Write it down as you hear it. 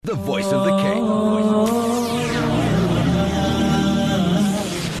The voice of the Cape.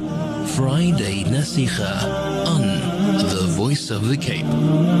 Friday Naseegah on the voice of the Cape.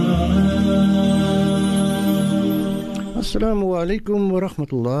 Assalamu alaikum wa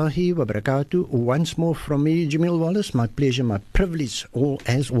rahmatullahi wa barakatuh. Once more from me, Jamil Wallace. My pleasure, my privilege,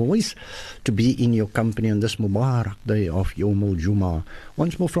 as always, to be in your company on this Mubarak day of Yawm al-Jum'ah.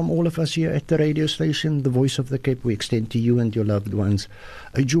 Once more from all of us here at the radio station, the Voice of the Cape, we extend to you and your loved ones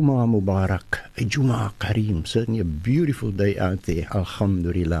a Jum'ah Mubarak, a Jum'ah Kareem. Certainly a beautiful day out there,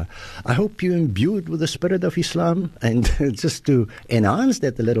 alhamdulillah. I hope you're imbued with the spirit of Islam, and just to enhance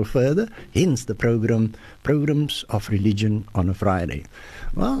that a little further, hence the programs of religion on a Friday.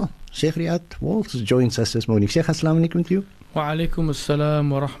 Well, Sheikh Riyaadh Waltz joins us this morning. Sheikh, assalamu alaikum to you. Wa alaikum assalam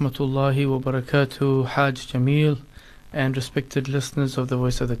wa rahmatullahi wa barakatuh, Hajj Jamil, and respected listeners of the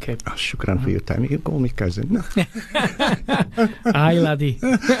Voice of the Cape. Shukran for your time. You can call me cousin. Hi, laddie.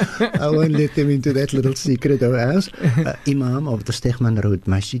 I won't let them into that little secret of ours. Imam of the Stegman Road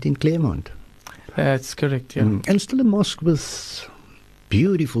Masjid in Claremont. That's correct, yeah. And still a mosque with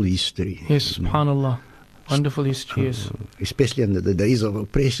beautiful history. Yes, subhanallah. Wonderful history, yes. Especially under the days of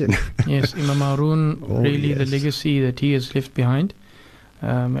oppression. Yes, Imam Harun, really yes. the legacy that he has left behind.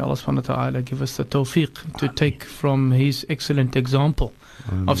 May Allah subhanahu wa ta'ala give us the tawfiq to take from his excellent example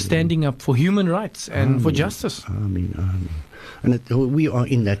of standing up for human rights and for justice. Ameen, ameen. And we are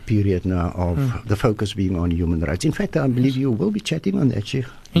in that period now of the focus being on human rights. In fact, I believe you will be chatting on that, Sheikh.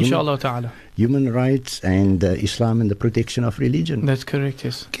 Inshallah ta'ala. Human rights and Islam and the protection of religion. That's correct,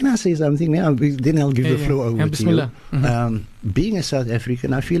 yes. Can I say something now? Then I'll give the floor over to Bismillah. you. Being a South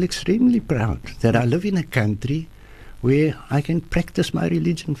African, I feel extremely proud that I live in a country where I can practice my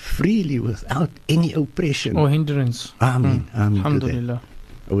religion freely without any oppression or hindrance. Ameen. Alhamdulillah.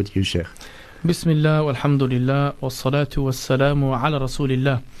 Over to you, Sheikh. Bismillah, walhamdulillah, wassalatu wassalamu ala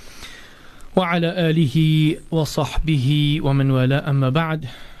rasulillah, wa ala alihi wa sahbihi wa man wala, amma ba'd.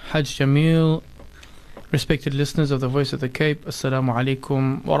 Hajj Jamil, respected listeners of the Voice of the Cape, assalamu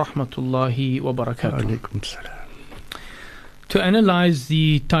alaikum wa rahmatullahi wa barakatuh. Alaikum salam. To analyze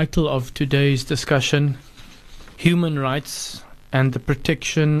the title of today's discussion, Human Rights and the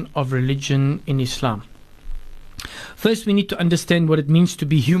Protection of Religion in Islam. First, we need to understand what it means to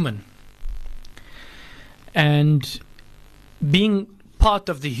be human. And being part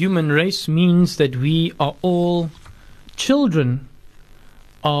of the human race means that we are all children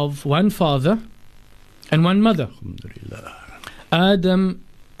of one father and one mother. Adam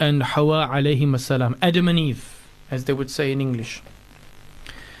and Hawa alayhim as-salam. Adam and Eve, as they would say in English.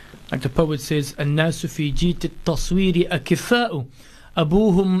 Like the poet says, الناس في جيت التصوير أكفاء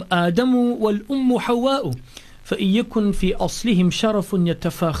أبوهم آدم والأم حواء فإن يكن في أصلهم شرف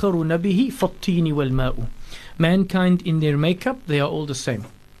يتفاخرون به فالطين والماء. Mankind in their makeup, they are all the same.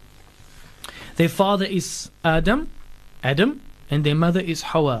 Their father is Adam, and their mother is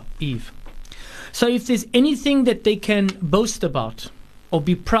Hawa, Eve. So if there's anything that they can boast about or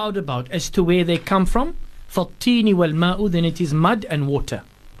be proud about as to where they come from, فالطين والماء, then it is mud and water.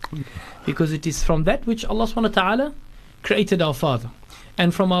 Because it is from that which Allah subhanahu wa ta'ala created our father.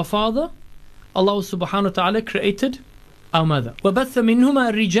 And from our father, Allah subhanahu wa ta'ala created our mother. وَبَثَّ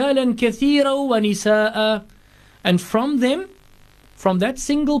مِنْهُمَا رِجَالًا كَثِيرًا وَنِسَاءً. And from them, from that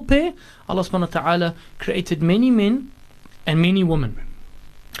single pair, Allah subhanahu wa ta'ala created many men and many women.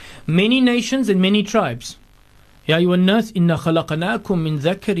 Many nations and many tribes. يا أيها الناس إنا خلقناكم من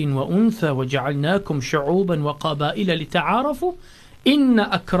ذكر وأنثى وجعلناكم شعوبا وقبائل لتعارفوا إن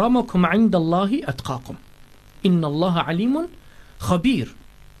أكرمكم عند الله أتقاكم إن الله عليم خبير.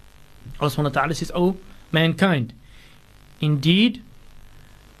 Allah subhanahu wa ta'ala says, O mankind, indeed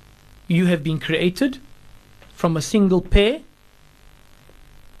you have been created from a single pair.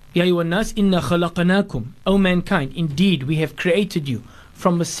 يا أيها الناس إنا خلقناكم. O mankind, indeed we have created you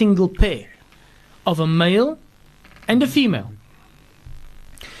from a single pair of a male and a female.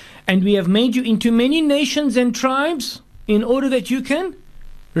 And we have made you into many nations and tribes in order that you can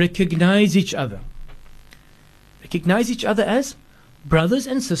recognize each other. Recognize each other as brothers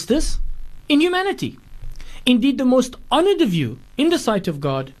and sisters in humanity. Indeed, the most honored of you in the sight of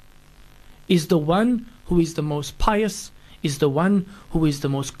God is the one who is the most pious, is the one who is the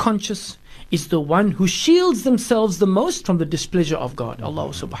most conscious, is the one who shields themselves the most from the displeasure of God, Allah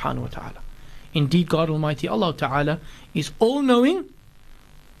subhanahu wa ta'ala. Indeed, God Almighty, Allah ta'ala, is all-knowing,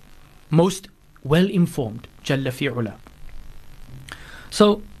 most well-informed, Jalla fi'ula.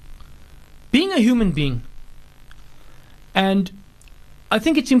 So, being a human being, and I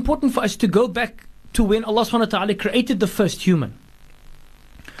think it's important for us to go back to when Allah subhanahu wa ta'ala created the first human.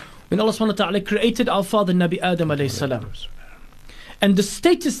 When Allah subhanahu wa ta'ala created our father Nabi Adam alayhi salam. and the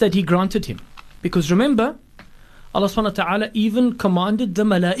status that He granted him. Because remember, Allah subhanahu wa ta'ala even commanded the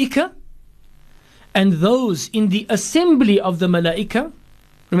malaika and those in the assembly of the malaika.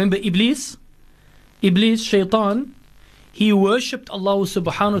 Remember Iblis, Shaitan, he worshipped Allah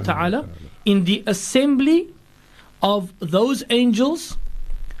subhanahu wa ta'ala in the assembly of those angels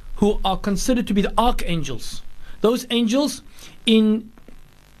who are considered to be the archangels. Those angels in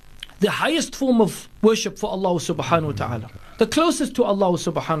the highest form of worship for Allah subhanahu wa ta'ala, the closest to Allah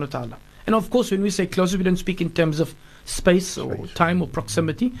subhanahu wa ta'ala. And of course, when we say closest, we don't speak in terms of space or time or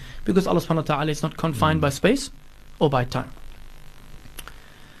proximity, because Allah subhanahu wa ta'ala is not confined by space or by time.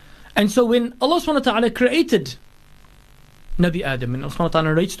 And so when Allah subhanahu wa ta'ala created Nabi Adam, and Allah subhanahu wa ta'ala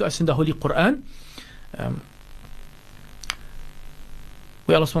narrates to us in the Holy Quran,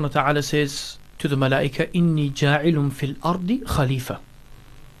 where Allah subhanahu wa ta'ala says to the malaika, إِنِّي جَاعِلٌ فِي الْأَرْضِ خَلِيفَةً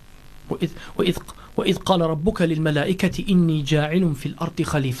وَإِذْ قَالَ رَبُّكَ لِلْمَلَائِكَةِ إِنِّي جَاعِلٌ فِي الْأَرْضِ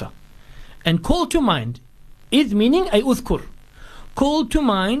خَلِيفَةً. And call to mind, إِذْ meaning أي أذكر, call to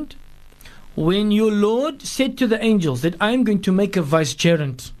mind when your Lord said to the angels that I am going to make a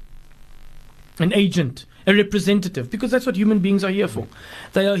vicegerent, an agent, a representative, because that's what human beings are here for.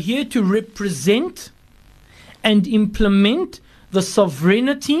 They are here to represent and implement the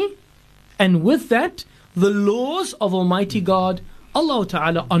sovereignty, and with that the laws of Almighty God Allah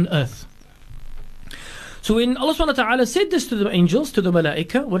Ta'ala on earth. So when Allah subhanahu wa ta'ala said this to the angels, to the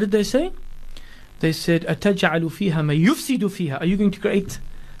malaika, what did they say? They said, أَتَجْعَلُ فِيهَا مَن يُفْسِدُ فِيهَا. Are you going to create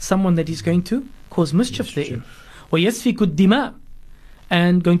someone that is going to cause mischief therein? وَيَسْفِكُ الدِّمَاء,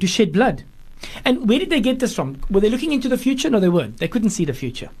 and going to shed blood. And where did they get this from? Were they looking into the future? No, they weren't. They couldn't see the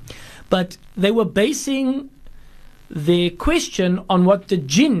future. But they were basing their question on what the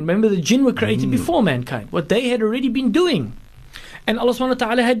jinn, remember the jinn were created before mankind, what they had already been doing. And Allah subhanahu wa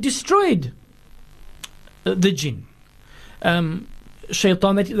ta'ala had destroyed the jinn.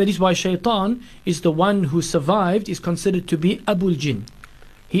 Shaitan, that is why Shaitan is the one who survived, is considered to be Abul Jinn.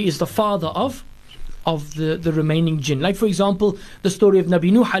 He is the father of the remaining jinn. Like for example, the story of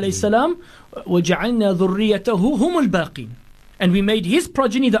Nabi Nuh alayhi salam, وَجَعَلْنَا ذُرِّيَّتَهُ هُمُ الْبَاقِينَ. And we made his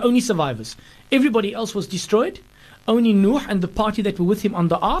progeny the only survivors. Everybody else was destroyed. Only Nuh and the party that were with him on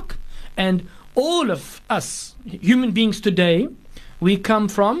the ark. And all of us, human beings today, we come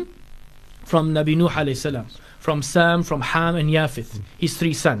from Nabi Nuh alayhi salam, from Sam, from Ham and Yafith, his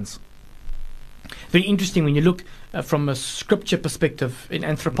three sons. Very interesting when you look from a scripture perspective in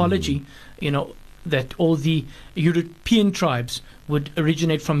anthropology, you know, that all the European tribes would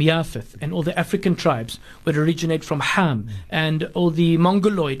originate from Yafith, and all the African tribes would originate from Ham, and all the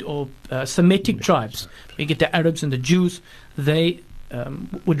Mongoloid or Semitic tribes, we get the Arabs and the Jews, they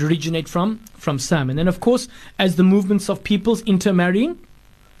would originate from Sam. And then of course, as the movements of peoples intermarrying,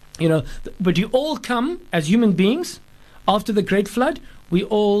 you know, but you all come as human beings after the great flood. We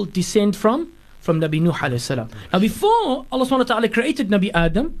all descend from Nabi Nuh alayhi salam. Now before Allah subhanahu wa ta'ala created Nabi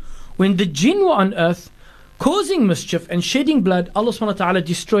Adam, when the jinn were on earth causing mischief and shedding blood, Allah subhanahu wa ta'ala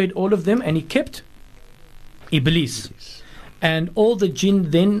destroyed all of them, and He kept Iblis. And all the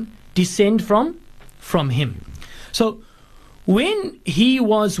jinn then descend from him. So when he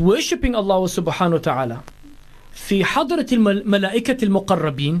was worshipping Allah subhanahu wa ta'ala في حضرة الملائكة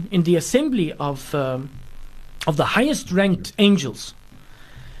المقربين, in the assembly of the highest ranked angels,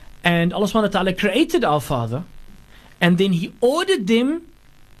 and Allah subhanahu wa ta'ala created our Father, and then He ordered them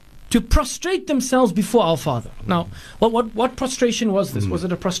to prostrate themselves before our Father. Now, what prostration was this? Was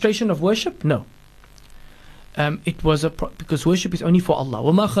it a prostration of worship? No. It was because worship is only for Allah.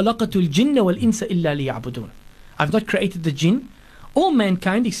 وَمَا خَلَقَتُ الْجِنَّ وَالْإِنسَ إِلَّا لِيَعْبُدُونَ. I've not created the jinn or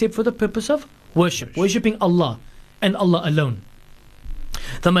mankind except for the purpose of worship, worshipping Allah and Allah alone.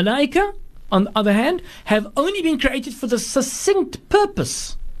 The malaika, on the other hand, have only been created for the succinct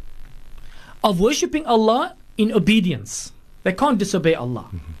purpose of worshipping Allah in obedience. They can't disobey Allah.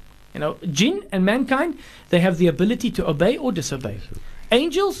 You know, jinn and mankind, they have the ability to obey or disobey.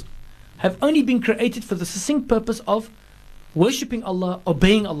 Angels have only been created for the succinct purpose of worshipping Allah,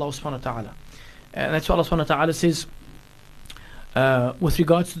 obeying Allah subhanahu wa ta'ala. And that's what Allah subhanahu wa ta'ala says with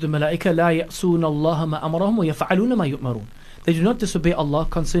regards to the malaika, لا يأسون الله ما أمرهم ويفعلون ما يؤمرون. They do not disobey Allah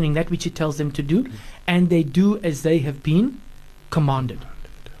concerning that which He tells them to do, and they do as they have been commanded.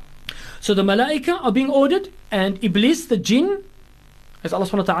 So the malaika are being ordered, and Iblis, the jinn, as Allah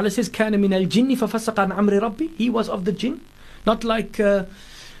subhanahu wa ta'ala says, كان من الجن ففسق عن أمر ربي. He was of the jinn. Not like,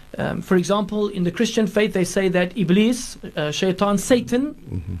 for example, in the Christian faith, they say that Iblis, Shaitan,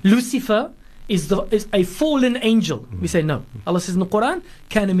 Satan, Lucifer, is a fallen angel. We say no. Allah says in the Quran,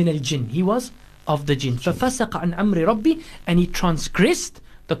 كان من الجن. He was of the jinn. ففسق عن أمر ربي. And he transgressed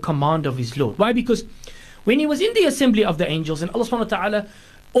the command of his Lord. Why? Because when he was in the assembly of the angels, and Allah subhanahu wa ta'ala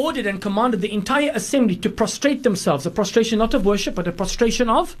ordered and commanded the entire assembly to prostrate themselves, a prostration not of worship, but a prostration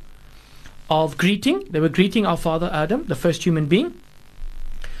of greeting. They were greeting our father Adam, the first human being.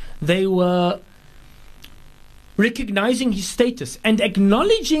 They were recognizing his status and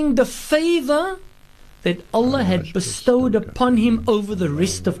acknowledging the favor that Allah had bestowed upon him over the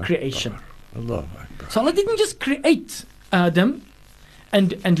rest of creation. So Allah didn't just create Adam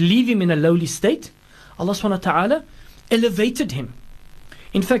and leave him in a lowly state. Allah subhanahu wa ta'ala elevated him.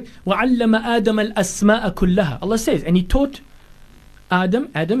 In fact, وَعَلَّمَ آدَمَ الْأَسْمَاءَ كُلَّهَا, Allah says, and he taught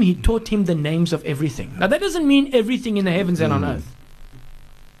Adam, he taught him the names of everything. Now that doesn't mean everything in the heavens and on earth.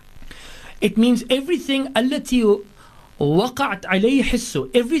 It means everything التي وقعت عليه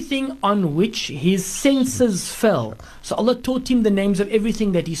حسه, everything on which his senses fell. So Allah taught him the names of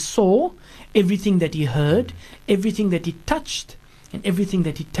everything that he saw, everything that he heard, everything that he touched, and everything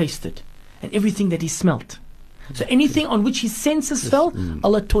that he tasted, and everything that he smelt. So anything on which his senses fell,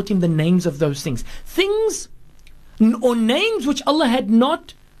 Allah taught him the names of those things. Things or names which Allah had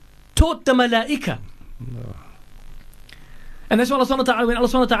not taught the malaika. And that's why Allah subhanahu wa ta'ala, when Allah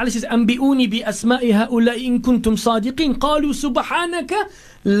subhanahu wa ta'ala says, أَنْبِئُونِي بِأَسْمَاءِ هَؤُلَاءِ إِن كُنْتُمْ صَادِقِينَ قَالُوا سُبْحَانَكَ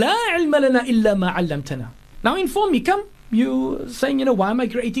لَا عِلْمَ لَنَا إِلَّا مَا عَلَّمْتَنَا. Now inform me, come, you saying, why am I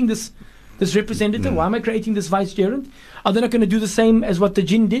creating this representative? Why am I creating this vicegerent? Are they not going to do the same as what the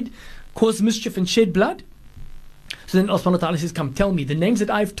jinn did? Cause mischief and shed blood? So then Allah subhanahu wa ta'ala says, come, tell me the names that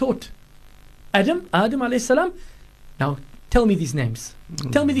I've taught Adam alayhi salam. Now tell me these names.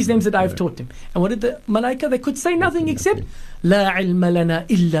 Tell me these names that I've taught him. And what did the malaika? They could say nothing except La ilma lana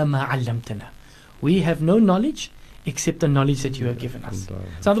illa ma 'allamtana. We have no knowledge except the knowledge that you have given us. So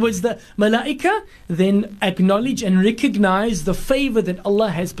in other words, the malaika then acknowledge and recognize the favor that Allah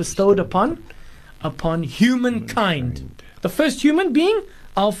has bestowed upon humankind. The first human being,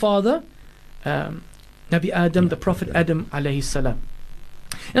 our father Nabi Adam, the Prophet Adam alayhi salam.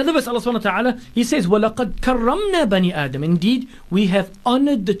 In other words, Allah subhanahu wa ta'ala, He says, وَلَقَدْ كَرَّمْنَا بَنِي Adam. Indeed, we have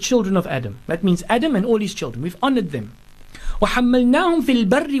honored the children of Adam. That means Adam and all his children. We've honored them. وَحَمَّلْنَاهُمْ فِي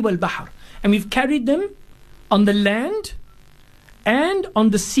الْبَرِّ وَالْبَحْرِ. And we've carried them on the land and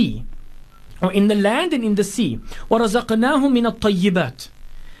on the sea. Or in the land and in the sea. وَرَزَقْنَاهُمْ مِنَ الطَّيِّبَاتِ.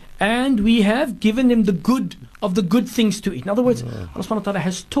 And we have given them the good of the good things to eat. In other words, Allah subhanahu wa ta'ala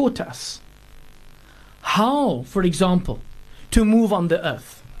has taught us how, for example, to move on the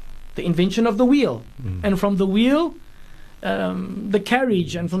earth. The invention of the wheel. And from the wheel, the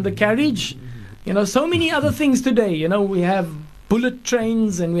carriage. And from the carriage, so many other things today. We have bullet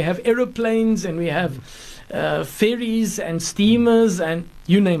trains, and we have aeroplanes, and we have ferries and steamers, and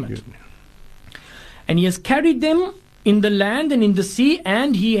you name it. And He has carried them in the land and in the sea,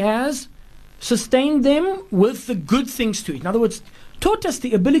 and He has sustained them with the good things to eat. In other words, taught us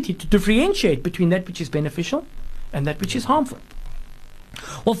the ability to differentiate between that which is beneficial and that which is harmful.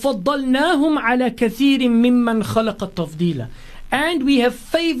 وَفَضَّلْنَاهُمْ عَلَى كَثِيرٍ مِّمَّنْ خَلَقَ تَفْضِيلًا. And we have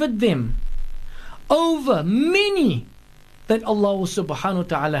favored them over many that Allah subhanahu wa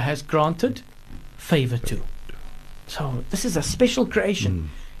ta'ala has granted favor to. So this is a special creation.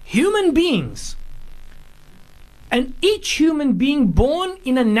 Human beings. And each human being born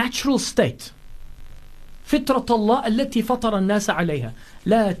in a natural state. فطرة الله التي فطر الناس عليها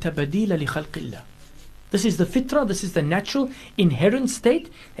لا تبديل لخلق الله. This is the fitra, this is the natural inherent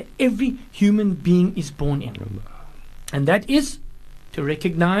state that every human being is born in. And that is to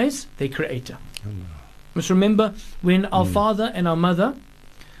recognize their creator. Must remember when our father and our mother,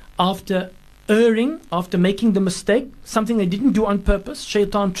 after erring, after making the mistake, something they didn't do on purpose,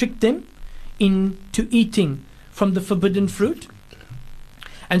 shaitan tricked them into eating from the forbidden fruit.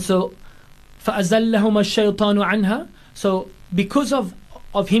 And so فَأَزَلَّهُمَا الشَّيْطَانُ عَنْهَا. So because of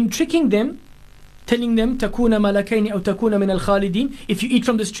him tricking them, telling them تَكُونَ مَلَكَيْنِ أَوْ تَكُونَ مِنَ الْخَالِدِينَ, if you eat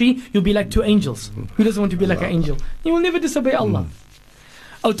from this tree, you'll be like two angels. Who doesn't want to be like an angel? You will never disobey Allah.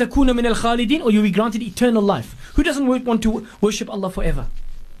 أَوْ تَكُونَ مِنَ الْخَالِدِينَ, or you'll be granted eternal life. Who doesn't want to worship Allah forever?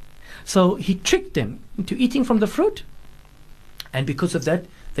 So he tricked them into eating from the fruit, and because of that,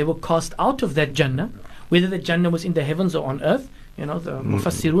 they were cast out of that Jannah. Whether the Jannah was in the heavens or on earth, the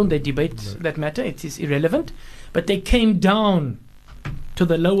Mufassirun, they debate that matter, it is irrelevant. But they came down to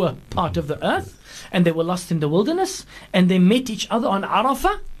the lower part of the earth, and they were lost in the wilderness, and they met each other on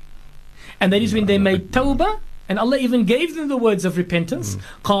Arafah, and that is when they made tawbah, and Allah even gave them the words of repentance.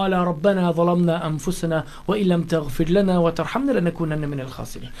 قَالَ رَبَّنَا ظَلَمْنَا أَنفُسَنَا وَإِن لَمْ تَغْفِرْ لَنَا وَتَرْحَمْنَا لَنَكُونَنَّ مِنَ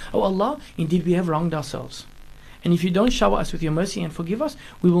الْخَاسِرِينَ. Oh Allah, indeed we have wronged ourselves, and if you don't shower us with your mercy and forgive us,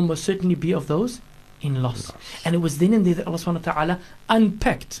 we will most certainly be of those in loss. And it was then and there that Allah subhanahu wa ta'ala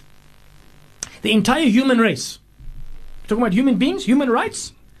unpacked the entire human race. We're talking about human beings, human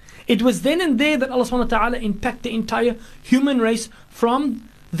rights. It was then and there that Allah subhanahu wa ta'ala impacted the entire human race from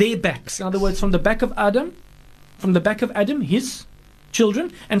their backs. In other words, from the back of Adam, his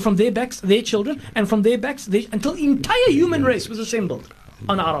children, and from their backs, their children, and from their backs, until the entire human race was assembled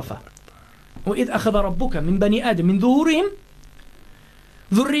on Arafah. وَإِذْ أَخَذَ رَبُّكَ مِنْ بَنِي آدَمٍ مِنْ ظُهُورِهِمْ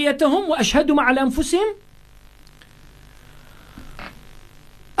ذُرِّيَّتَهُمْ وَأَشْهَدُهُمْ عَلَى أَنفُسِهِمْ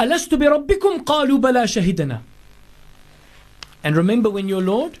أَلَسْتُ بِرَبِّكُمْ قَالُوا بَلَى شَهِدْنَا. And remember when your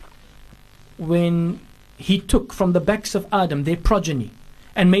Lord, when He took from the backs of Adam their progeny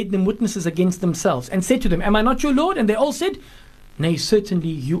and made them witnesses against themselves and said to them, am I not your Lord? And they all said, nay, certainly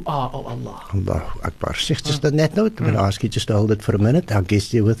you are, O Allah. Allahu Akbar. Sheikh, just on that note, I'm going to ask you just to hold it for a minute. Our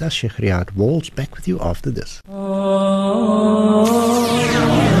guest here with us, Sheikh Riyaadh Walls, back with you after this.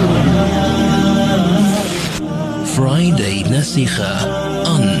 Friday Naseegah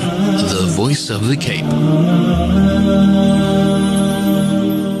on The Voice of the Cape.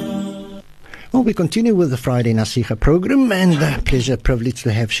 Well, we continue with the Friday Naseegah program, and pleasure, privilege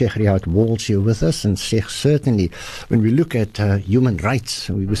to have Sheikh Riyaadh Walls here with us. And Sheikh, certainly, when we look at human rights,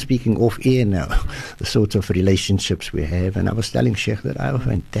 we were speaking off air now, the sorts of relationships we have. And I was telling Sheikh that I have a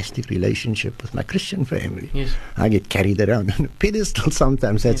fantastic relationship with my Christian family. Yes. I get carried around on a pedestal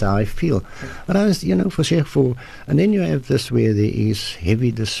sometimes, that's how I feel. But I was, for Sheikh, and then you have this where there is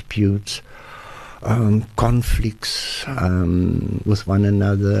heavy disputes, conflicts with one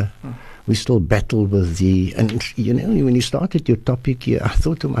another. We still battle with and when you started your topic here, I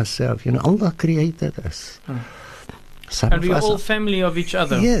thought to myself, Allah created us. And we are all family of each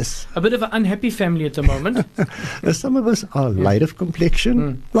other. Yes. A bit of an unhappy family at the moment. Some of us are light of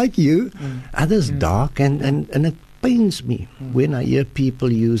complexion, like you. Others dark, and it pains me when I hear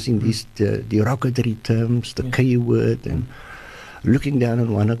people using these derogatory terms, the K word, and looking down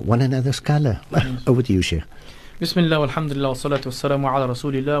on one another's color. Over to you, Sheikh. Bismillah, walhamdulillah, wa salatu wassalamu ala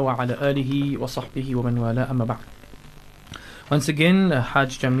rasulillah wa ala alihi wa sahbihi wa man wala amma ba'd. Once again,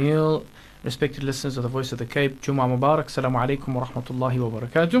 Hajj Jamil, respected listeners of the Voice of the Cape, Jummah Mubarak, Assalamu alaikum wa rahmatullahi wa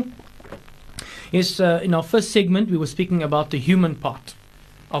barakatuh. Yes, in our first segment, we were speaking about the human part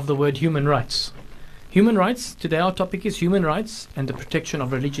of the word human rights. Human rights, today our topic is human rights and the protection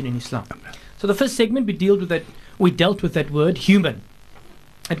of religion in Islam. So the first segment, we dealt with that word human.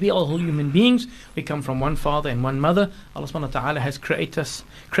 And we are all human beings. We come from one father and one mother. Allah subhanahu wa ta'ala has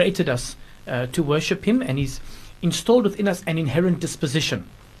created us to worship Him, and He's installed within us an inherent disposition.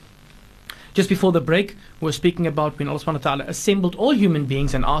 Just before the break, we were speaking about when Allah subhanahu wa ta'ala assembled all human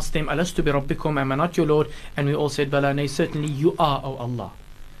beings and asked them, Alastu bi rabbikum, am I not your Lord? And we all said, Bala, nay, certainly you are, O Allah.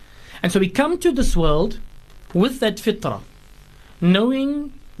 And so we come to this world with that fitrah,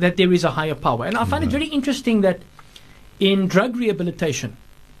 knowing that there is a higher power. And I find it very interesting that in drug rehabilitation,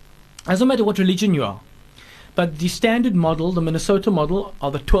 doesn't matter what religion you are, but the standard model, the Minnesota model,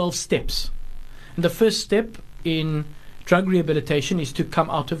 are the 12 steps. And the first step in drug rehabilitation is to come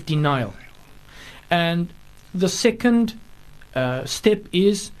out of denial. And the second step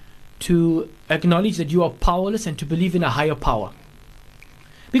is to acknowledge that you are powerless and to believe in a higher power.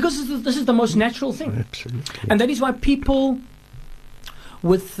 Because this is the most natural thing. Absolutely. And that is why people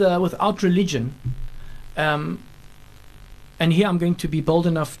without religion, and here I'm going to be bold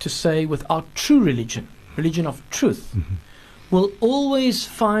enough to say without true religion of truth, will always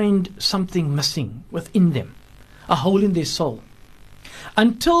find something missing within them, a hole in their soul,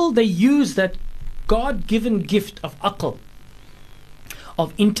 until they use that God-given gift of aql,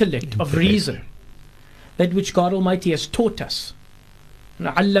 of intellect, of reason, that which God Almighty has taught us.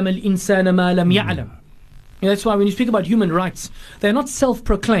 عَلَّمَ الْإِنسَانَ مَا لَمْ يَعْلَمْ. That's why when you speak about human rights, they're not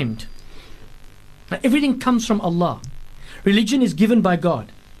self-proclaimed. Everything comes from Allah. Religion is given by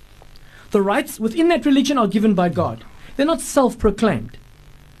God. The rights within that religion are given by God. They're not self-proclaimed.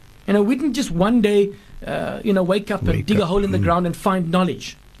 We didn't just one day, wake up and dig a hole in the ground and find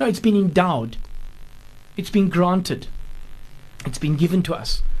knowledge. No, it's been endowed. It's been granted. It's been given to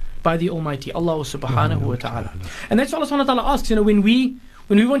us by the Almighty, Allah subhanahu wa ta'ala. And that's what Allah subhanahu wa ta'ala asks, when we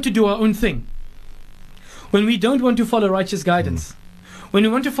want to do our own thing, when we don't want to follow righteous guidance, when we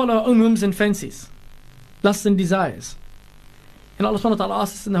want to follow our own whims and fancies, lusts and desires. And Allah subhanahu wa ta'ala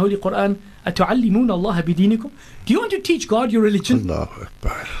asks in the Holy Quran, أَتُعَلِّمُونَ اللَّهَ بِدِينِكُمْ? Do you want to teach God your religion? Allahu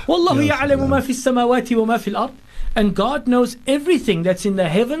Akbar. وَاللَّهُ يَعْلَمُ مَا فِي السَّمَاوَاتِ وَمَا فِي الْأَرْضِ. And God knows everything that's in the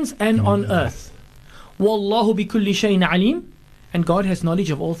heavens and on earth. وَاللَّهُ بِكُلِّ شَيْءٍ عَلِيمٌ. And God has knowledge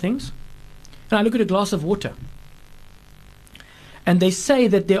of all things. And I look at a glass of water, and they say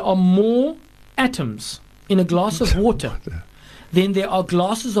that there are more atoms in a glass of water than there are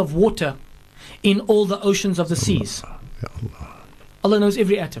glasses of water in all the oceans of the seas. Allah knows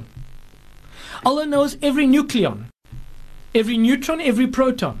every atom. Allah knows every nucleon, every neutron, every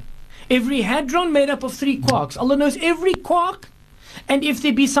proton, Every hadron made up of 3 quarks. Allah knows every quark. And if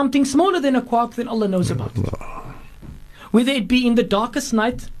there be something smaller than a quark, then Allah knows about it. Whether it be in the darkest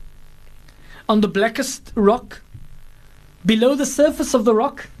night, on the blackest rock, below the surface of the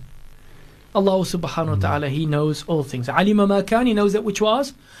rock, Allah subhanahu wa ta'ala, He knows all things. Alima ma kan, He knows that which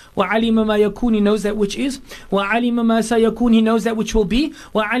was. Wa alima ma yakun, He knows that which is. Wa alima ma sayakun, He knows that which will be.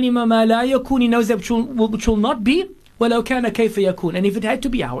 Wa alima ma la yakun, He knows that which will not be. Wa law kana kayfa yakun, and if it had to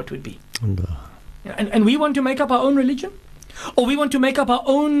be, how it would be. And we want to make up our own religion? Or we want to make up our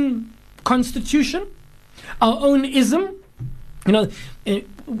own constitution? Our own ism? You know,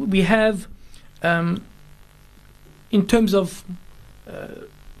 we have, in terms of,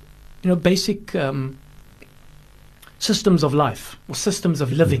 basic systems of life or systems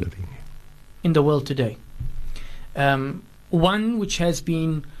of living in the world today. One which has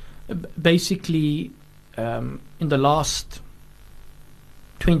been basically in the last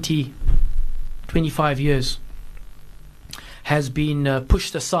 20, 25 years has been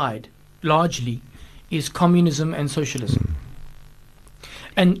pushed aside largely is communism and socialism.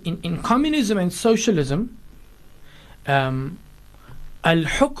 And in communism and socialism, al-hukm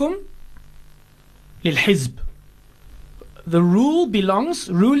lil-hizb, the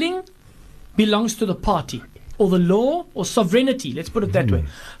ruling belongs to the party, or the law, or sovereignty, let's put it that way.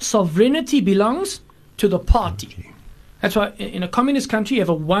 Sovereignty belongs to the party. That's why in a communist country you have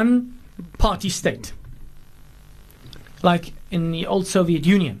a one-party state, like in the old Soviet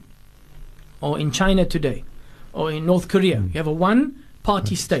Union, or in China today, or in North Korea. You have a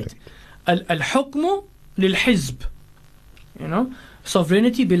one-party state. Al-hukmu lil-hizb,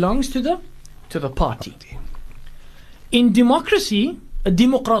 sovereignty belongs to the party. In democracy, a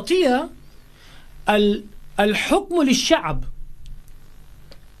democratia, al-hukmu lil-sha'ab.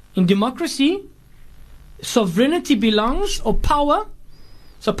 In democracy, sovereignty belongs, or power,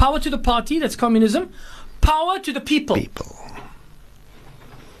 so power to the party, that's communism, power to the people.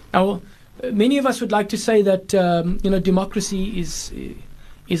 Now, many of us would like to say that democracy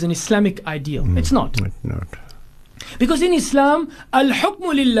is an Islamic ideal. It's not. Because in Islam,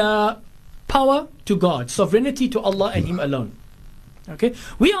 al-hukmu lillah, power to God, sovereignty to Allah and Him alone. Okay,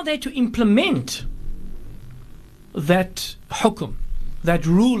 we are there to implement that hukum, that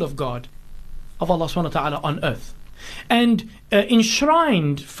rule of God, of Allah subhanahu wa ta'ala on earth, and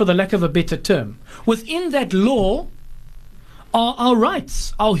enshrined, for the lack of a better term, within that law are our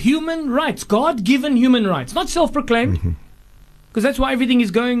rights, our human rights, God-given human rights, not self-proclaimed, because that's why everything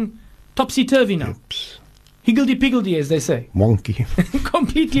is going topsy-turvy now. Higgledy-piggledy, as they say. Wonky.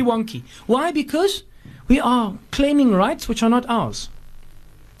 Completely wonky. Why? Because we are claiming rights which are not ours.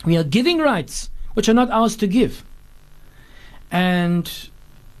 We are giving rights which are not ours to give. And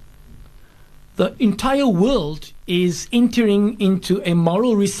the entire world is entering into a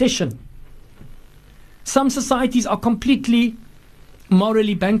moral recession. Some societies are completely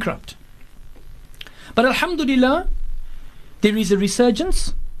morally bankrupt. But alhamdulillah, there is a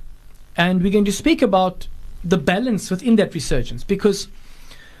resurgence, and we're going to speak about the balance within that resurgence, because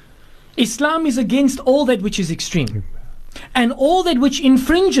Islam is against all that which is extreme and all that which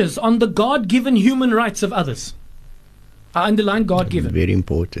infringes on the God-given human rights of others. I underline God-given. Very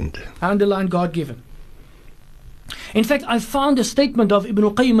important. I underline God-given. In fact, I found a statement of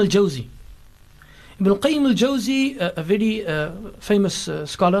Ibn Qayyim al-Jawzi. Ibn Qayyim al-Jawzi, a very famous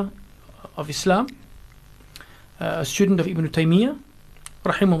scholar of Islam, a student of Ibn Taymiyyah,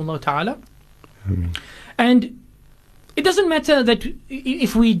 rahimahullah ta'ala. And it doesn't matter that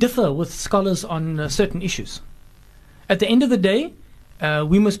if we differ with scholars on certain issues. At the end of the day,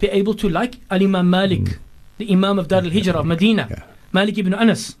 we must be able to, like Al-Imam Malik, the Imam of Dar al-Hijrah of Medina, Malik ibn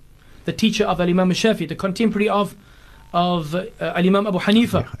Anas, the teacher of Al-Imam al-Shafi, the contemporary of Al-Imam Abu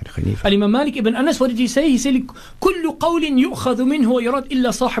Hanifa. Al-Imam Malik ibn Anas, what did he say? He said, كُلُّ قَوْلٍ يُؤْخَذُ مِنْهُ وَيُرَدْ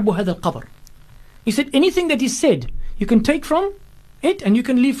إِلَّا صَاحِبُ هَذَا الْقَبْرِ. He said, anything that is said, you can take from it and you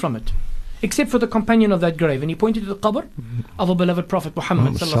can leave from it, except for the companion of that grave. And he pointed to the qabr of our beloved Prophet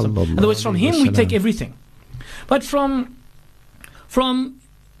Muhammad. In other words, from him we take everything. But from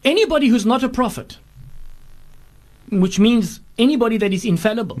anybody who's not a prophet, which means anybody that is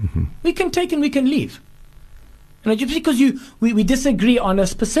infallible, we can take and we can leave. Just because we disagree on a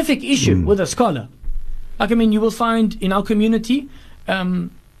specific issue with a scholar, like, you will find in our community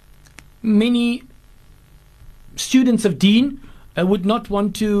many students of Deen would not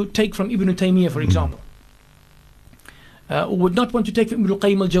want to take from Ibn Taymiyyah, for example, would not want to take from Ibn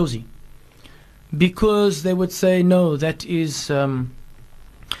Qayyim al-Jawzi, because they would say, no, that is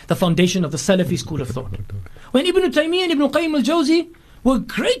the foundation of the Salafi school of thought. When Ibn Taymiyyah and Ibn Qayyim al-Jawzi were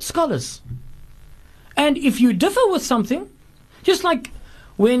great scholars. And if you differ with something, just like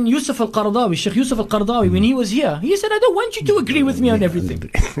when Yusuf al-Qaradawi, Sheikh Yusuf al-Qaradawi, when he was here, he said, I don't want you to agree with me on everything.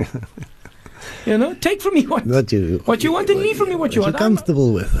 Take from me what you want and leave from me what you want. You're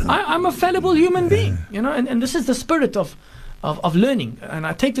comfortable with. I'm a fallible human being, and this is the spirit of learning. And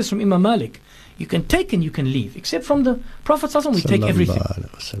I take this from Imam Malik. You can take and you can leave. Except from the Prophet ﷺ, we take everything.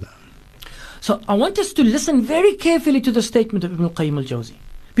 So I want us to listen very carefully to the statement of Ibn al-Qayyim al-Jawzi.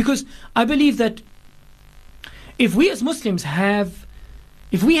 Because I believe that if we as Muslims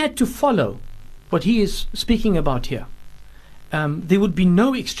if we had to follow what he is speaking about here, there would be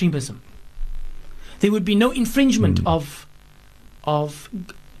no extremism. There would be no infringement of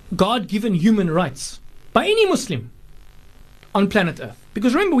God-given human rights by any Muslim on planet Earth.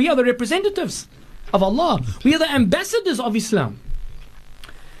 Because remember, we are the representatives of Allah. We are the ambassadors of Islam.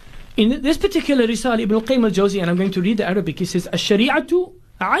 In this particular Risala, Ibn al-Qayyim al-Jawzi, and I'm going to read the Arabic, he says, الشريعة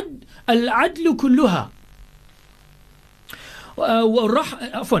العدل كلها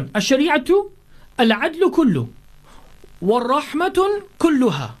عفوا الشريعة العدل كله والرحمة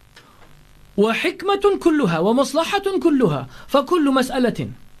كلها وحكمة كلها ومصلحة كلها فكل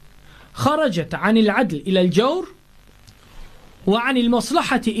مسألة خرجت عن العدل إلى الجور وعن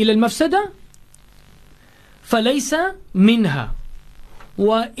المصلحة إلى المفسدة فليس منها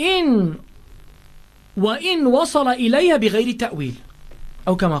وإن وصل إليها بغير تأويل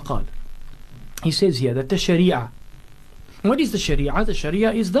أو كما قال. He says here that the Sharia, what is the Sharia? The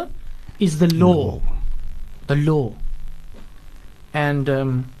Sharia is the law. The law. And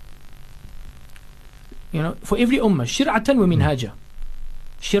for every ummah, shir'atan wa minhaja.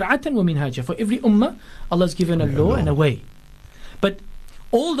 Shir'atan wa minhaja. For every ummah, Allah has given a law and a way. But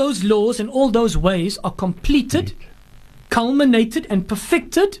all those laws and all those ways are completed, culminated and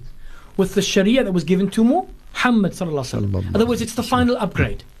perfected with the Sharia that was given to Muhammad sallallahu alaihi wasallam. In other words, it's the final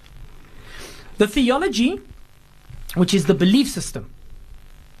upgrade. The theology, which is the belief system.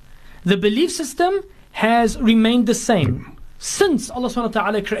 The belief system has remained the same since Allah subhanahu wa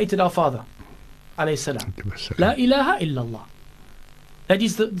ta'ala created our father alayhi salam. La ilaha illallah. That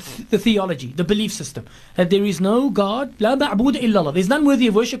is the theology, the belief system. That there is no God, la ma'buda illallah. There is none worthy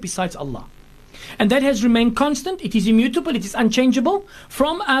of worship besides Allah. And that has remained constant, it is immutable, it is unchangeable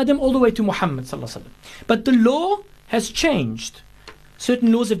from Adam all the way to Muhammad sallallahu alaihi wasallam. But the law has changed.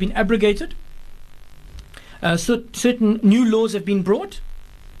 Certain laws have been abrogated. Certain new laws have been brought.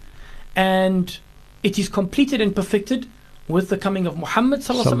 And it is completed and perfected with the coming of Muhammad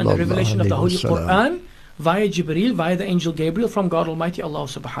sallallahu alaihi wasallam and the revelation of the Holy Quran via Jibreel, via the angel Gabriel from God Almighty Allah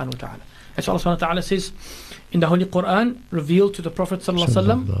subhanahu wa ta'ala. That's why Allah subhanahu wa ta'ala says in the Holy Quran, revealed to the Prophet sallallahu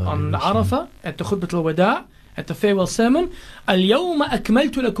alaihi wasallam on Arafah at the Khutbat al-Wada', at the farewell sermon, اليوم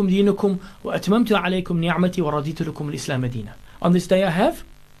أكملت لكم دينكم وأتممت عليكم نعمتي ورضيت لكم الإسلام دينا. On this day I have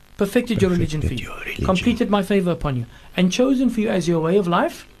perfected your religion for you, completed my favor upon you, and chosen for you as your way of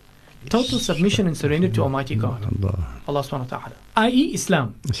life total submission and surrender to Almighty God, Allah subhanahu wa ta'ala, i.e.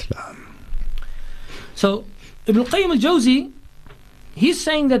 Islam. So Ibn al-Qayyim al-Jawzi, he's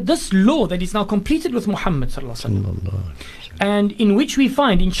saying that this law that is now completed with Muhammad sallallahu alaihi wasallam, and in which we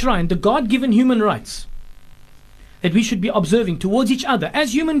find enshrined the God-given human rights that we should be observing towards each other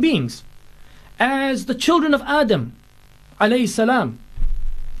as human beings, as the children of Adam alayhi salam.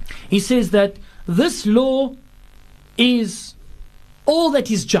 He says that this law is all that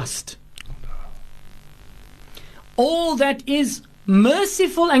is just, all that is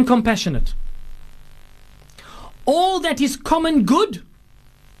merciful and compassionate, all that is common good,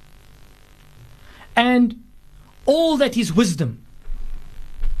 and all that is wisdom.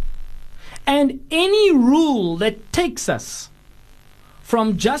 And any rule that takes us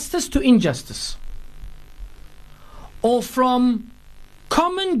from justice to injustice, or from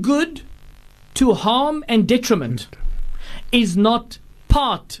common good to harm and detriment, is not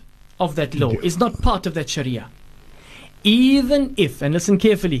part of that law, is not part of that Sharia. Even if, and listen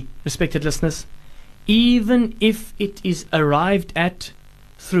carefully, respected listeners, even if it is arrived at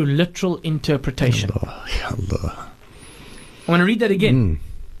through literal interpretation. I want to read that again.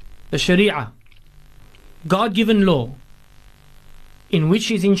 The Sharia, God-given law, in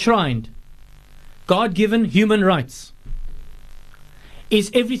which is enshrined God-given human rights, is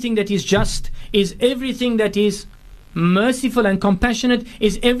everything that is just, is everything that is merciful and compassionate,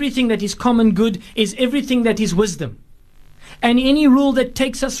 is everything that is common good, is everything that is wisdom. And any rule that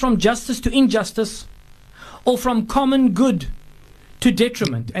takes us from justice to injustice, or from common good to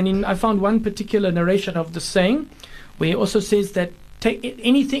detriment. And I found one particular narration of the saying where he also says that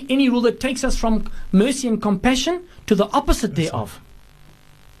any rule that takes us from mercy and compassion to the opposite thereof,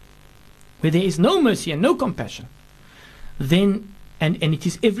 where there is no mercy and no compassion, then and it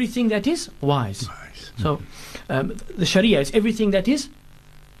is everything that is wise. So the Sharia is everything that is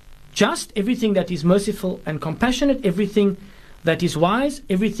just, everything that is merciful and compassionate, everything that is wise,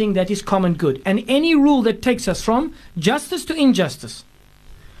 everything that is common good. And any rule that takes us from justice to injustice,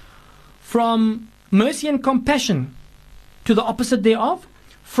 from mercy and compassion to the opposite thereof,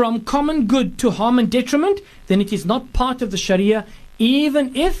 from common good to harm and detriment, then it is not part of the Sharia,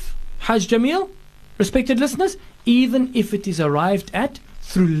 even if, Hajj Jamil, respected listeners, even if it is arrived at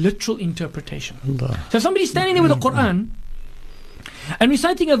through literal interpretation. So if somebody's standing there with the Quran and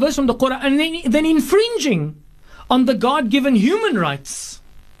reciting a verse from the Quran and then infringing on the God-given human rights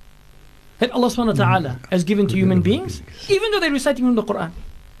that Allah subhanahu wa ta'ala has given to human beings, even though they're reciting from the Quran,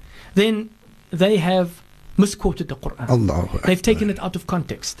 then they have misquoted the Quran. They've taken it out of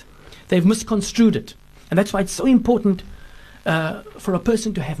context. They've misconstrued it. And that's why it's so important for a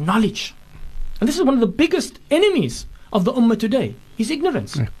person to have knowledge. And this is one of the biggest enemies of the Ummah today, is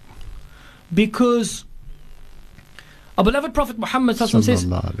ignorance. Because our beloved Prophet Muhammad says,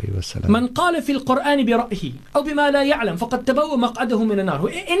 "Man qala fil Qur'an bi ra'yihi aw bima la ya'lam faqad tabawwa maq'adahu min an-nar."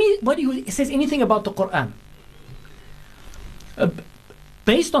 Anybody who says anything about the Quran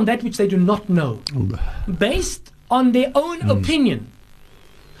based on that which they do not know, based on their own opinion,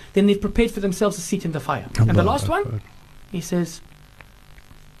 then they've prepared for themselves a seat in the fire. And the last one, he says,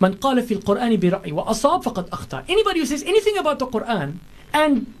 "Man qala fil Qur'an bi ra'yi wa asab faqad akhta." Anybody who says anything about the Quran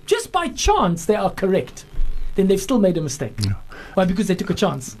and just by chance they are correct, then they've still made a mistake. Why? Because they took a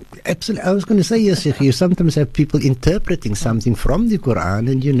chance. Absolutely. I was going to say, yes, Sheikh, you sometimes have people interpreting something from the Quran,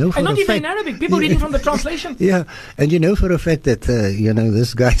 and you know for and not a even fact, in Arabic, people reading from the translation. Yeah, and you know for a fact that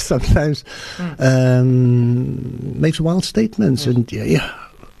this guy sometimes makes wild statements and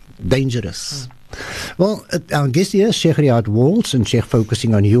dangerous. Well, our guest here is Sheikh Riyaadh Walls, and Sheikh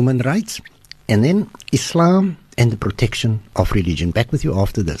focusing on human rights, and then Islam and the protection of religion. Back with you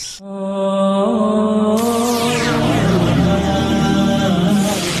after this.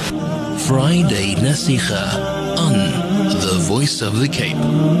 Friday Naseegah on The Voice of the Cape.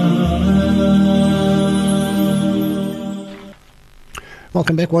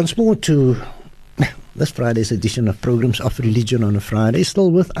 Welcome back once more to this Friday's edition of Programs of Religion on a Friday.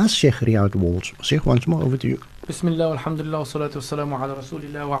 Still with us, Sheikh Riyaadh Walls. Sheikh, once more, over to you. Bismillah, alhamdulillah, wa salatu wa salamu ala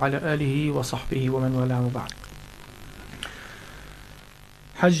rasulillah wa ala alihi wa sahbihi wa man wala wa ba'd.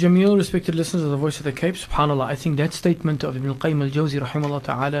 Hajj Jamil, respected listeners of the Voice of the Cape, subhanAllah, I think that statement of Ibn al-Qayyim al-Jawzi rahimahullah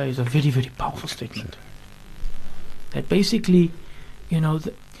ta'ala is a very, very powerful statement. That basically, and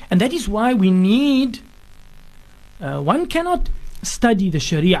that is why we need, one cannot study the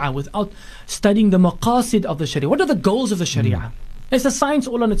Sharia without studying the maqasid of the Sharia. What are the goals of the Sharia? It's a science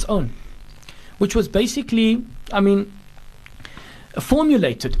all on its own, which was basically,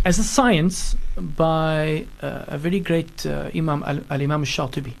 formulated as a science by a very great Imam al-Imam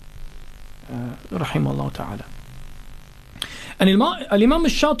al-Shatibi rahimahullah ta'ala. And al-Imam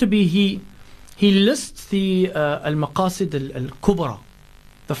al-Shatibi, he lists the al-Maqasid al-Kubra,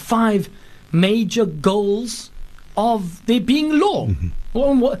 the 5 major goals of there being law.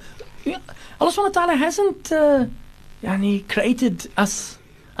 Allah subhanahu wa ta'ala hasn't created us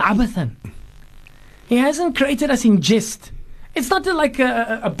abathan. He hasn't created us in jest. It's not like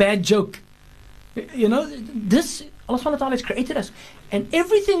a bad joke. This, Allah subhanahu wa ta'ala has created us. And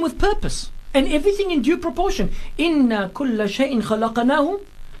everything with purpose. And everything in due proportion. Inna kulla shay'in khalaqanahu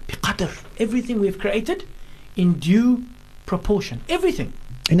biqadr. Everything we have created in due proportion. Everything.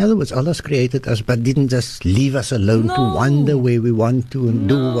 In other words, Allah's created us but didn't just leave us alone to wander where we want to and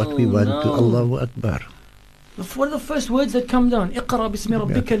do what we want to. Allahu Akbar. What are the first words that come down? اقرأ باسم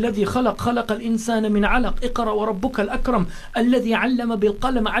ربك الذي خلق الإنسان من علق اقرأ وربك الأكرم الذي علم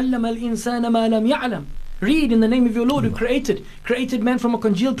بالقلم علم الإنسان ما لم يعلم. Read in the name of your Lord who created man from a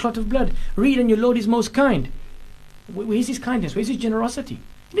congealed clot of blood. Read, and your Lord is most kind. Where's his kindness? Where's his generosity?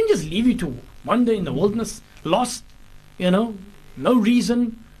 He didn't just leave you to wander in the wilderness, lost, no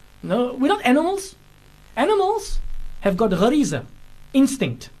reason. No, we're not animals. Animals have got ghariza,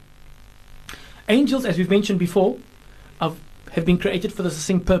 instinct. Angels, as we've mentioned before, have been created for the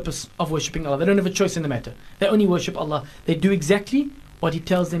succinct purpose of worshipping Allah. They don't have a choice in the matter. They only worship Allah. They do exactly what He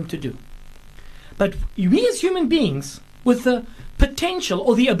tells them to do. But we as human beings, with the potential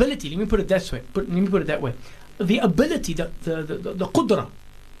or the ability, let me put it that way, the ability, the qudra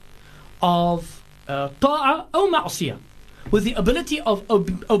of ta'a or ma'asiyah, with the ability of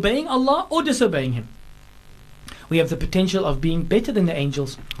obeying Allah or disobeying Him. We have the potential of being better than the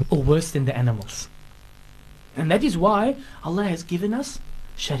angels or worse than the animals. And that is why Allah has given us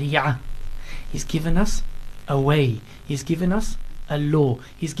Sharia. He's given us a way. He's given us a law.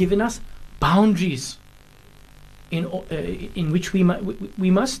 He's given us boundaries in which we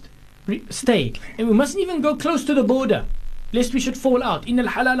must stay. And we mustn't even go close to the border. lest we should fall out. إن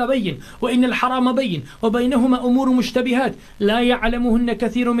الحلال بين وإن الحرام بين وبينهما أمور مشتبهات لا يعلمهن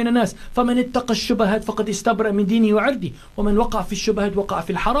كثير من الناس فمن اتقى الشبهات فقد استبرأ من دينه وعرضه ومن وقع في الشبهات وقع في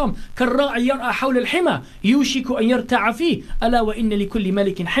الحرام كالراعي يرعى حول الحمى يوشك أن يرتع فيه ألا وإن لكل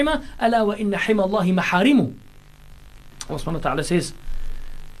ملك حمى ألا وإن حمى الله محارمه. Allah subhanahu wa ta'ala says,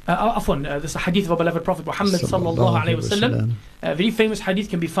 this is a hadith of our beloved Prophet Muhammad sallallahu alayhi wa sallam. A very famous hadith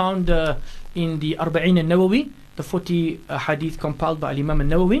can be found in the Arba'in al-Nawawi, the 40 hadith compiled by Imam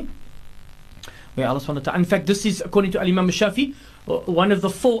al-Nawawi, where Allah subhanahu wa ta'ala, in fact this is according to Imam al-Shafi, one of the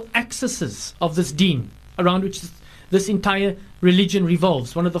 4 axes of this deen around which this entire religion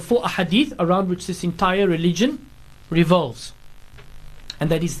revolves. One of the 4 hadith around which this entire religion revolves. And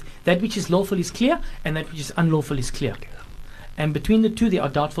that is, that which is lawful is clear and that which is unlawful is clear. And between the two there are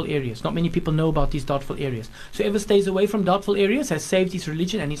doubtful areas. Not many people know about these doubtful areas. So whoever stays away from doubtful areas has saved his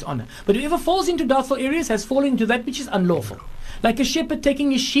religion and his honor. But whoever falls into doubtful areas has fallen into that which is unlawful. Like a shepherd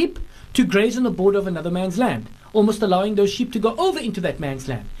taking his sheep to graze on the border of another man's land, almost allowing those sheep to go over into that man's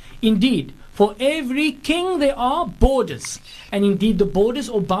land. Indeed, for every king there are borders. And indeed the borders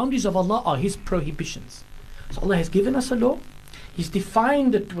or boundaries of Allah are His prohibitions. So Allah has given us a law. He's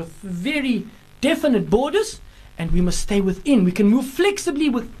defined it with very definite borders, and we must stay within. We can move flexibly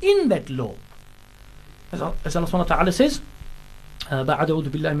within that law. As Allah subhanahu wa ta'ala says, أعوذ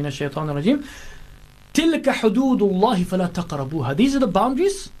بالله من الشيطان الرجيم تلك حدود الله فلا تقربوها. These are the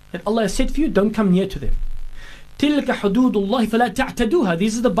boundaries that Allah has set for you, don't come near to them. تلك حدود الله فلا تعتدوها.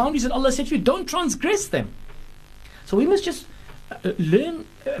 These are the boundaries that Allah has set for you, don't transgress them. So we must just learn,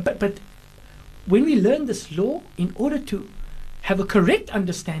 but when we learn this law, in order to have a correct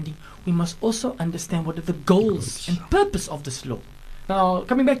understanding, we must also understand what are the goals and purpose of this law. Now,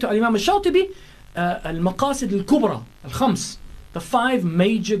 coming back to Imam al-Shatibi, al-Maqasid al-Kubra, al-Khams, the 5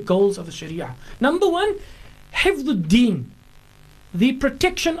 major goals of the Sharia. Number 1, Hifdh al-Deen, the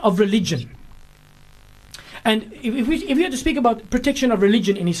protection of religion. And if we had to speak about protection of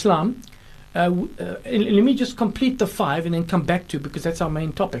religion in Islam, let me just complete the 5 and then come back to, because that's our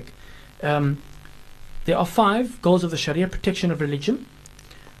main topic. There are 5 goals of the Sharia: protection of religion,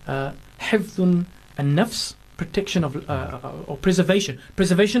 hifdhun an-nafs, protection of or preservation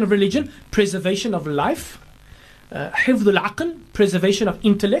of religion, preservation of life, hifdh al-aql, preservation of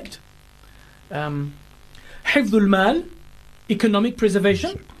intellect, hifdh al-mal, economic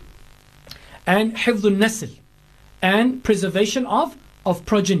preservation, and hifdh al-nasl, and preservation of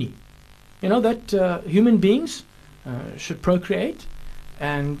progeny. You know that human beings should procreate,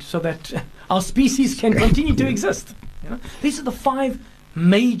 and so that our species can continue to exist. You know? These are the 5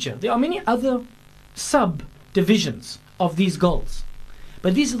 major. There are many other subdivisions of these goals,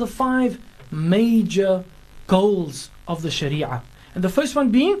 but these are the 5 major goals of the Sharia. And the first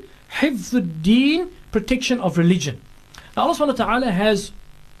one being Hifdh al-Deen, protection of religion. Now Allah subhanahu wa ta'ala has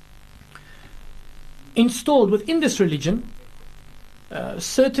installed within this religion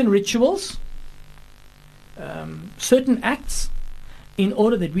certain rituals, certain acts, in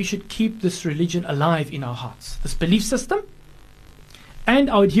order that we should keep this religion alive in our hearts, this belief system and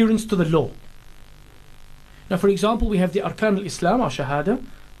our adherence to the law. Now, for example, we have the Arkan al-Islam, our Shahada,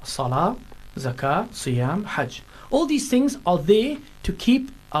 Salah, Zakah, Siyam, Hajj. All these things are there to keep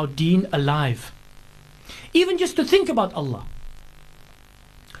our deen alive. Even just to think about Allah,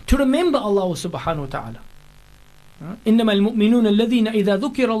 to remember Allah subhanahu wa ta'ala. إنما المؤمنون الذين إذا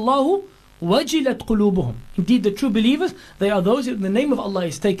ذكر الله وجلت قلوبهم. Indeed, the true believers, they are those in the name of Allah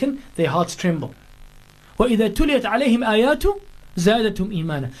is taken, their hearts tremble. وإذا تليت عليهم آياته زادتهم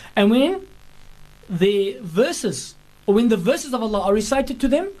إيمانا. And when the verses, or when the verses of Allah are recited to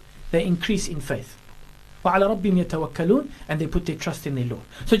them, they increase in faith. وعلى ربهم يتوكلون, and they put their trust in their Lord.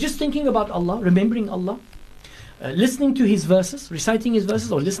 So just thinking about Allah, remembering Allah, listening to His verses, reciting His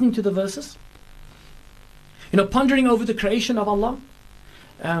verses, or listening to the verses, pondering over the creation of Allah,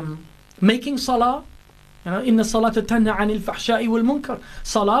 making salah, inna salata tanha anil fahsha'i wal munkar.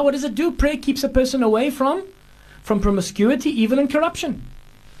 Salah, what does it do? Prayer keeps a person away from promiscuity, evil and corruption.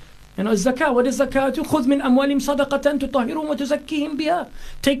 Zakah, what is zakah? خُذْ مِنْ أَمْوَالِهِمْ صَدَقَةً تُطَهِّرُهُمْ وَتُزَكِّيهِمْ بِهَا.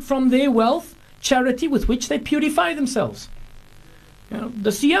 Take from their wealth charity with which they purify themselves. The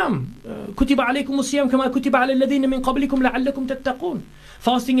siyam, كُتِبَ عَلَيْكُمُ الصِّيَامُ كَمَا كُتِبَ عَلَى الَّذِينَ مِنْ قَبْلِكُمْ لَعَلَّكُمْ تَتَّقُونَ.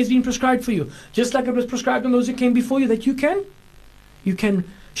 Fasting has been prescribed for you, just like it was prescribed on those who came before you, that you can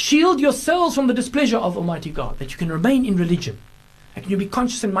shield yourselves from the displeasure of Almighty God, that you can remain in religion, and you be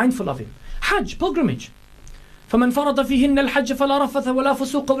conscious and mindful of Him. Hajj, pilgrimage. فمن فرض فيهن الحج فلا رفث ولا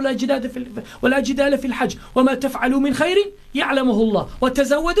فسوق ولا جدال في الحج وما تفعلوا من خير يعلمه الله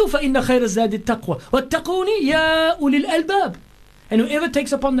وتزودوا فإن خير الزاد التقوى واتقوني يا أولي الألباب. And whoever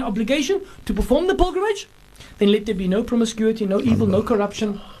takes upon the obligation to perform the pilgrimage, then let there be no promiscuity, no evil, no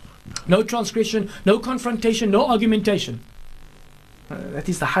corruption, no transgression, no confrontation, no argumentation. That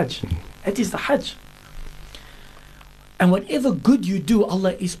is the Hajj. That is the Hajj. And whatever good you do,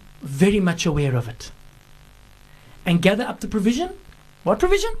 Allah is very much aware of it. And gather up the provision. What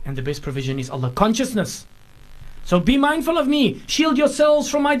provision? And the best provision is Allah consciousness. So be mindful of me. Shield yourselves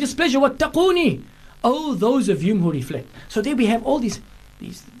from my displeasure. Wattaquni. Oh, those of you who reflect. So there we have all these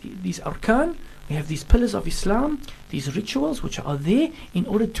arkan. We have these pillars of Islam, these rituals which are there in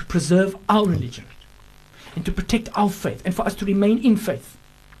order to preserve our religion and to protect our faith and for us to remain in faith.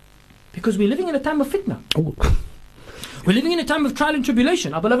 Because we're living in a time of fitna. We're living in a time of trial and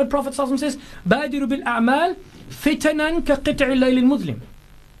tribulation. Our beloved Prophet says, "Badiru bil a'mal fitanan ka qit'i al-layl al-muzlim."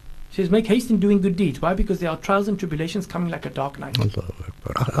 He says, make haste in doing good deeds. Why? Because there are trials and tribulations coming like a dark night.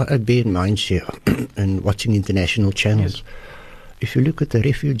 I bear in mind, Sheikh, and watching international channels. Yes. If you look at the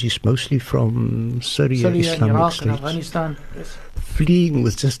refugees, mostly from Syria Islamic and Iraq states, and Afghanistan, yes, fleeing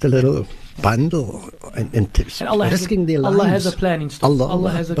with just a little bundle and Allah risking their lives. Allah has a plan in store.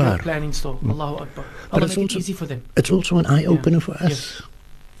 Allah has a Akbar. great plan in store. Allahu Akbar. But Allah it's make also, it easy for them. It's also an eye-opener for us. Yes.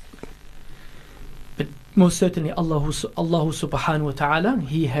 But most certainly Allah subhanahu wa ta'ala,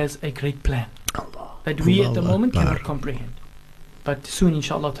 He has a great plan that we at the moment cannot comprehend. But soon,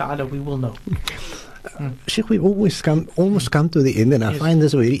 inshallah ta'ala, we will know. Sheikh, we almost come to the end, and I find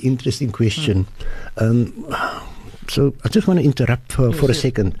this a very interesting question. So I just want to interrupt for a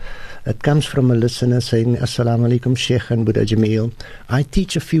second. It comes from a listener saying, Assalamu alaikum, Sheikh and Buddha Jameel. I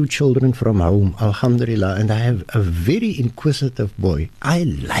teach a few children from home, alhamdulillah, and I have a very inquisitive boy. I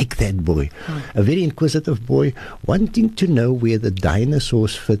like that boy. A very inquisitive boy, wanting to know where the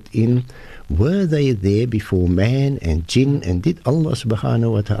dinosaurs fit in. Were they there before man and jinn, and did Allah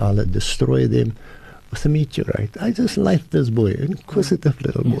subhanahu wa ta'ala destroy them with a meteorite? I just like this boy, an inquisitive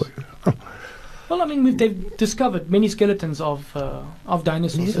little boy. Well, I mean, they've discovered many skeletons of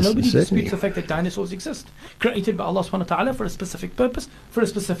dinosaurs. Yes, so nobody certainly disputes the fact that dinosaurs exist, created by Allah subhanahu wa ta'ala for a specific purpose, for a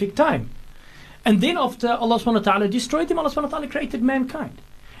specific time. And then after Allah subhanahu wa ta'ala destroyed them, Allah subhanahu wa ta'ala created mankind.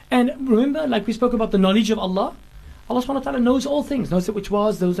 And remember, like we spoke about the knowledge of Allah, Allah subhanahu wa ta'ala knows all things, knows that which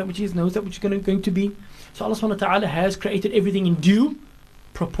was, knows that which is, knows that which is going to be. So Allah subhanahu wa ta'ala has created everything in due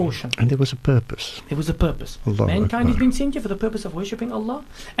proportion. And there was a purpose. There was a purpose. Allah Mankind has Akbar. been sent here for the purpose of worshipping Allah.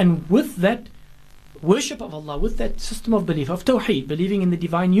 And with that worship of Allah, with that system of belief, of tawheed, believing in the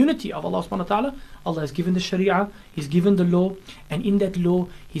divine unity of Allah subhanahu wa ta'ala, Allah has given the sharia, He's given the law, and in that law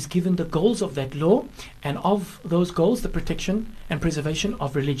He's given the goals of that law, and of those goals the protection and preservation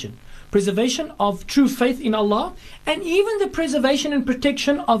of religion, preservation of true faith in Allah, and even the preservation and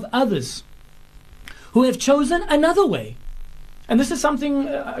protection of others who have chosen another way. And this is something,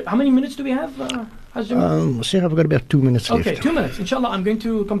 how many minutes do we have? Sheikh, I've got about 2 minutes left. Okay, 2 minutes. Inshallah, I'm going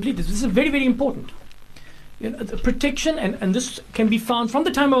to complete this. This is very, very important. The protection, and this can be found from the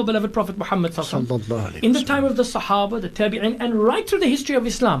time of our beloved Prophet Muhammad in the time of the Sahaba, the Tabi'in, and right through the history of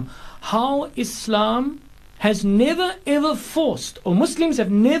Islam, how Islam has never ever forced, or Muslims have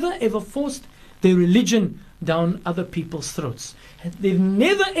never ever forced their religion down other people's throats. They've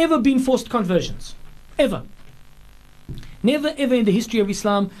never ever been forced conversions. Ever. Never ever in the history of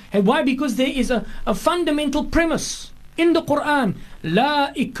Islam. And why? Because there is a fundamental premise in the Quran.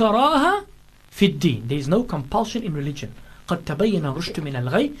 La ikraha fi ddin. There is no compulsion in religion. قَدْ تَبَيَّنَ رُشْدُ مِنَ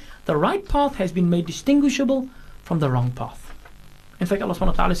الْغَيِّ. The right path has been made distinguishable from the wrong path. In fact, Allah subhanahu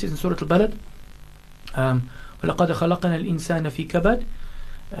wa ta'ala says in Surah Al-Balad, وَلَقَدْ خَلَقْنَا الْإِنسَانَ فِي كَبَدٍ.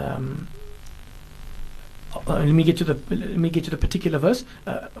 Let me get to the particular verse.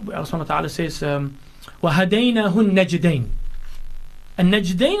 Allah subhanahu wa ta'ala says, وَهَدَيْنَاهُ النَّجْدَيْنِ. And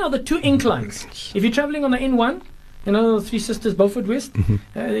Najdain are the two inclines. If you're traveling on the N1, you know, Three Sisters, Beaufort West,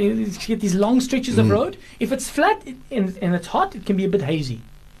 you get these long stretches of road. If it's flat and it's hot, it can be a bit hazy.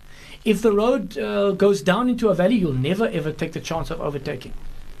 If the road goes down into a valley, you'll never ever take the chance of overtaking,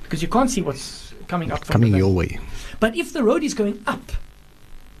 because you can't see what's coming up from the valley. Your way. But if the road is going up,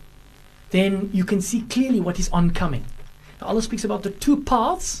 then you can see clearly what is oncoming. Now Allah speaks about the two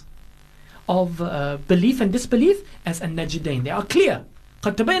paths of belief and disbelief as an-najdain. They are clear.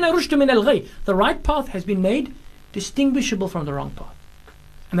 قَدْ تَبَيَّنَ رُشْدُ مِنَ الْغَيِّ. The right path has been made distinguishable from the wrong path.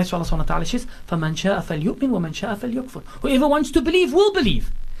 And that's why Allah subhanahu wa ta'ala says, فَمَنْ شَاءَ فَلْيُؤْمِنْ وَمَنْ شَاءَ فَلْيُكْفُرْ. Whoever wants to believe will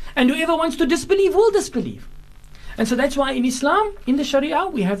believe, and whoever wants to disbelieve will disbelieve. And so that's why in Islam, in the Sharia,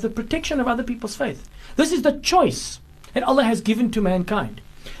 we have the protection of other people's faith. This is the choice that Allah has given to mankind.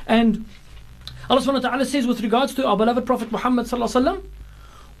 And Allah subhanahu wa ta'ala says with regards to our beloved Prophet Muhammad sallallahu alaihi wasallam,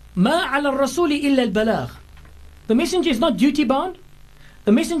 مَا عَلَى الرَّسُولِ إِلَّا الْبَلَاغِ. The messenger is not duty bound.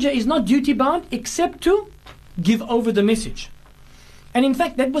 The messenger is not duty bound except to give over the message. And in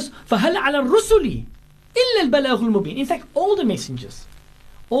fact, that was فَهَلْ عَلَى الرُّسُلِ إِلَّا الْبَلَاغُ الْمُبِينَ. In fact, all the messengers,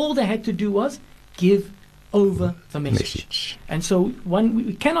 all they had to do was give over the message. And so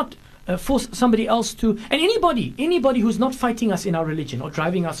we cannot force somebody else to, and anybody who's not fighting us in our religion or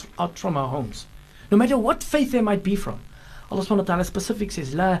driving us out from our homes, no matter what faith they might be from, Allah subhanahu wa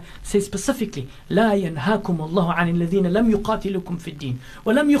ta'ala says specifically, لا ينهاكم الله عن الذين لم يقاتلوكم في الدين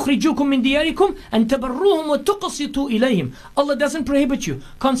ولم يخرجوكم من دياركم أن تبروهم وتقسطوا إليهم. Allah doesn't prohibit you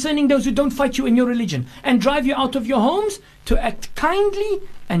concerning those who don't fight you in your religion and drive you out of your homes to act kindly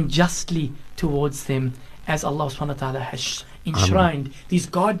and justly towards them, as Allah subhanahu wa ta'ala has enshrined these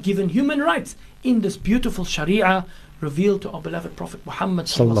God-given human rights in this beautiful Sharia revealed to our beloved Prophet Muhammad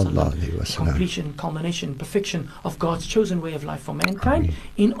sallallahu alaihi wasallam, completion, culmination, perfection of God's chosen way of life for mankind,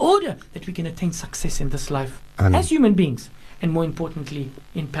 in order that we can attain success in this life as human beings, and more importantly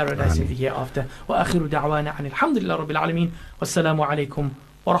in paradise in the year after. Wa akhiru da'wana alhamdulillah rabbil alameen, wassalamu alaikum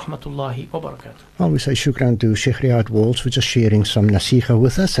wa rahmatullahi wa barakatuh. Well, we say shukran to Sheikh Riyaadh Walls for just sharing some Naseegah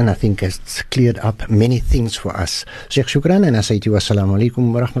with us, and I think it's cleared up many things for us. Sheikh, shukran, and I say to you assalamu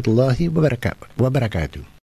alaikum wa rahmatullahi wa barakatuh.